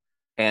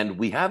 and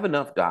we have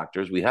enough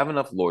doctors, we have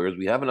enough lawyers,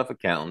 we have enough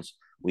accountants,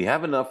 we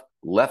have enough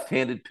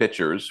left-handed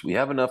pitchers, we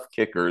have enough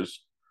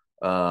kickers,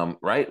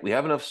 right? We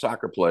have enough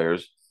soccer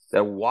players.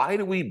 That why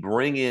do we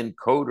bring in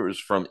coders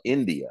from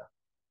India?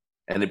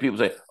 And then people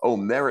say, oh,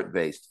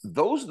 merit-based.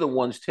 Those are the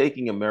ones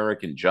taking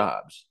American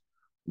jobs.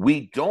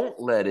 We don't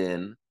let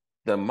in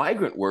the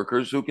migrant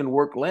workers who can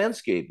work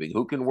landscaping,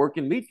 who can work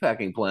in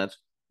meatpacking plants.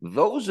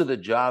 Those are the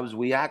jobs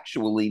we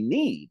actually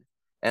need.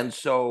 And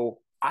so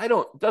it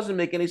doesn't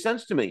make any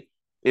sense to me.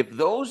 If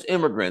those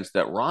immigrants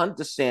that Ron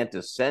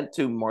DeSantis sent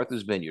to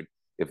Martha's Vineyard,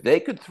 if they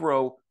could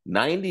throw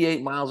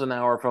 98 miles an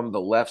hour from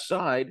the left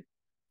side,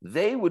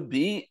 they would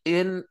be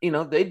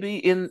they'd be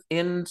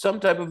in some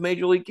type of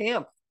major league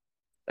camp.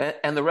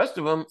 And the rest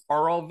of them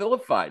are all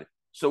vilified.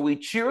 So we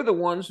cheer the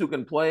ones who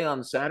can play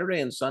on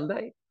Saturday and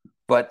Sunday,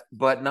 but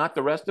not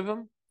the rest of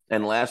them.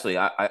 And lastly,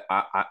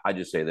 I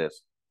just say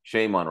this: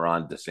 shame on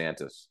Ron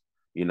DeSantis.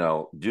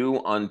 Do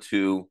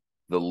to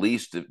the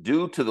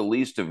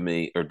least of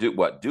me, or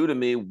do to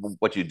me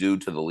what you do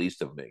to the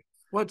least of me.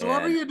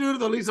 Whatsoever you do to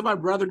the least of my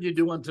brethren, you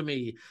do unto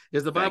me,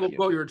 is the Bible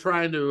quote you were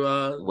trying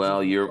to.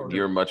 Well,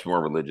 you're much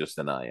more religious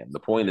than I am. The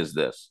point is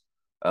this: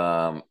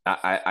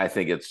 I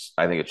think it's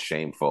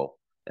shameful.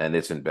 And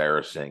it's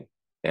embarrassing.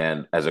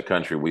 And as a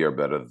country, we are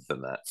better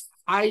than that.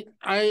 I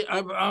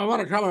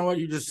want to comment on what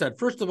you just said.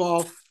 First of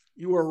all,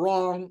 you were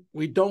wrong.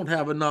 We don't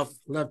have enough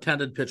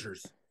left-handed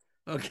pitchers.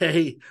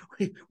 Okay,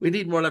 we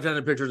need more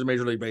left-handed pitchers in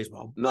Major League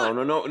Baseball. No,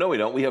 we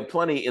don't. We have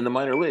plenty in the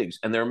minor leagues,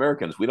 and they're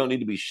Americans. We don't need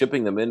to be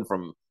shipping them in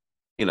from,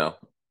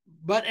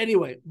 But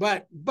anyway,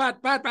 but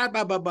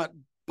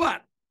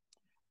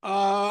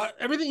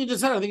everything you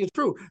just said, I think is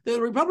true. The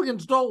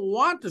Republicans don't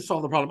want to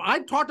solve the problem.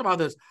 I talked about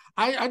this.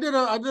 I did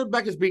a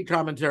Becca's Beat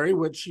commentary,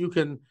 which you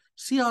can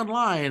see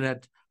online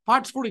at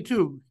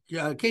Fox42,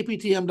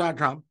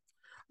 kptm.com.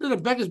 I did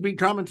a Becca's Beat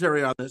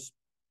commentary on this,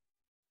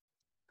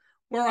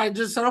 where I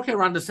just said, okay,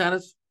 Ron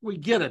DeSantis, we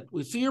get it.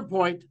 We see your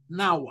point.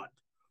 Now what?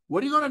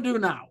 What are you going to do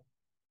now?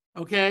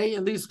 Okay,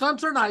 and these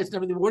stunts are nice and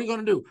everything. What are you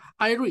going to do?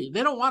 I agree.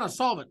 They don't want to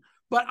solve it.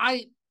 But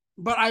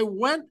I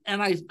went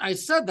and I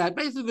said that.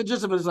 Basically, the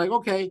gist of it is like,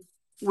 okay,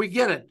 we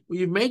get it.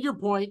 You've made your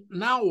point.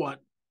 Now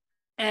what?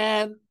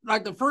 And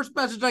like the first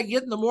message I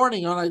get in the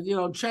morning on I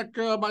check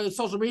my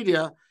social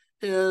media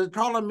is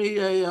calling me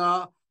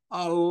a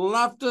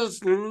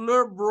leftist,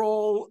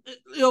 liberal,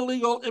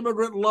 illegal,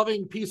 immigrant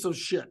loving piece of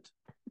shit.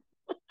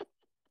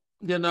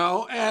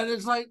 And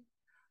it's like,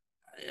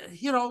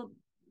 you know,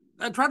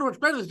 I try to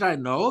explain to this guy,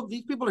 no,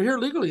 these people are here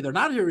legally. They're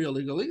not here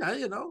illegally,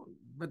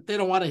 but they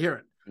don't want to hear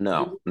it.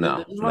 No. They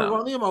just want to go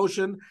on the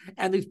emotion,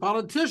 and these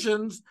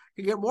politicians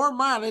can get more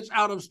mileage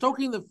out of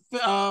stoking the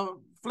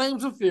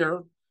flames of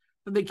fear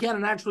than they can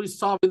in actually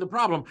solving the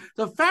problem.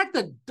 The fact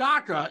that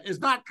DACA is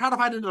not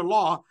codified into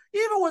law,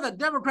 even with a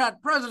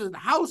Democrat president,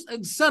 House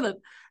and Senate,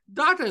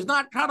 DACA is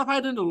not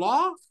codified into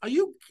law. Are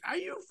you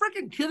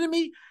freaking kidding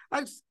me?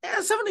 Like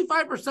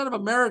 75% of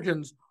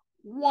Americans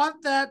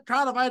want that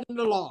codified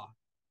into law.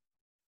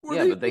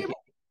 But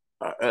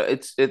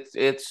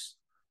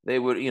they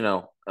would,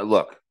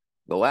 look,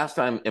 the last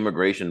time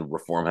immigration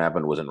reform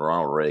happened was in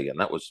Ronald Reagan.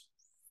 That was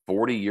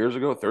 40 years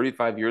ago,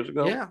 35 years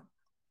ago. Yeah.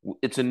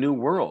 It's a new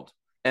world.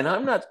 And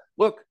I'm not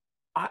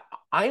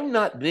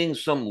being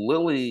some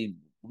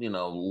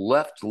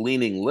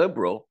left-leaning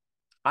liberal.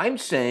 I'm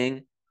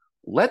saying,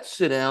 let's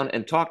sit down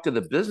and talk to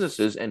the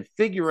businesses and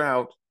figure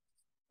out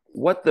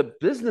what the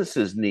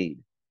businesses need,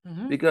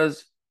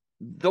 because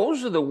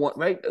those are the one,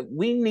 right?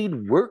 We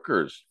need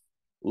workers.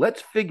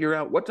 Let's figure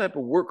out what type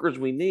of workers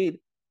we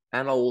need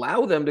and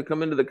allow them to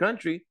come into the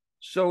country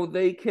so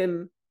they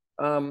can,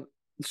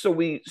 so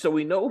we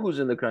know who's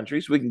in the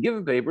country, so we can give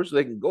them papers so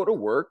they can go to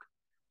work.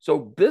 So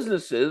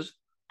businesses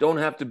don't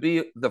have to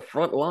be the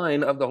front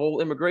line of the whole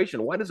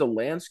immigration. Why does a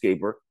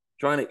landscaper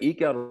trying to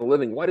eke out a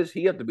living, why does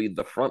he have to be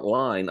the front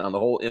line on the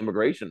whole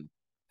immigration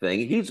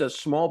thing? He's a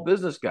small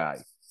business guy.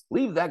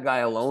 Leave that guy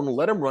alone.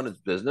 Let him run his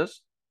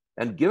business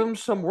and give him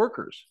some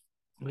workers.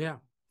 Yeah.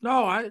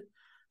 No,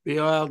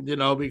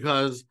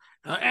 because,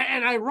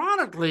 and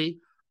ironically,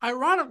 a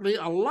lot of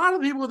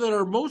people that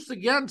are most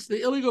against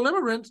the illegal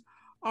immigrants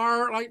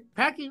are like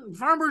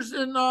farmers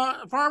and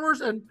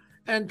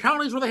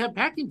counties where they have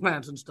packing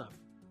plants and stuff,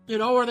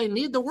 where they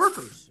need the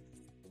workers.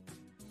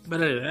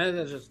 But anyway,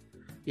 that's just,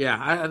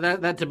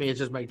 that to me, it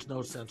just makes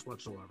no sense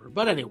whatsoever.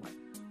 But anyway,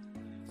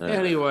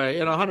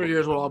 in 100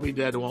 years, we'll all be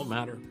dead. It won't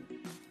matter.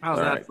 How's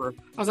that for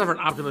an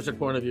optimistic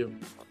point of view?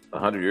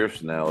 100 years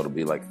from now, it'll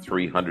be like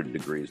 300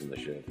 degrees in the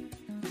shade.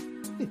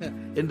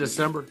 In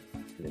December.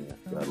 Yeah,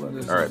 God love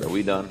it. All right, are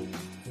we done?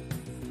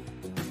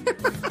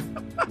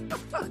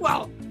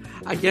 Well,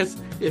 I guess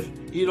if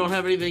you don't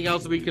have anything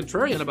else to be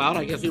contrarian about,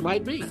 I guess you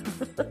might be.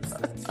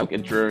 I'm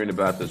contrarian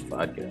about this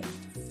podcast.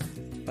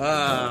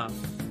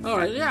 All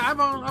right, yeah,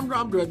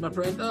 I'm good, my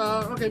friend.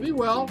 Okay, be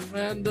well,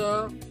 and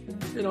tell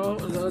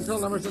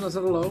Emerson I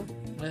said hello,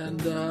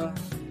 and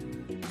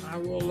I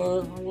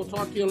will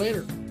talk to you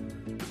later.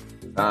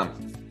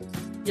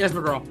 Yes,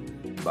 McGraw.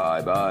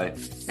 Bye.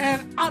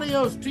 And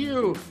adios to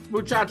you,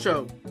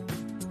 muchacho.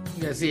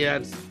 Yeah, see,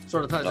 that's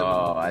sort of touching.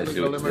 Oh, I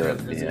see what you're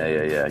doing.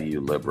 Yeah,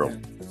 you liberal.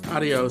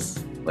 Adios.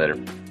 Later.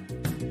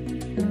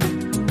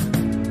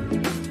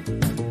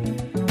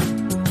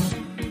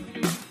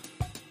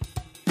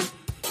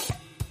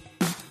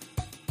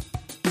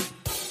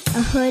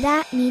 A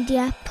Huda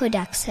Media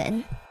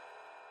Production.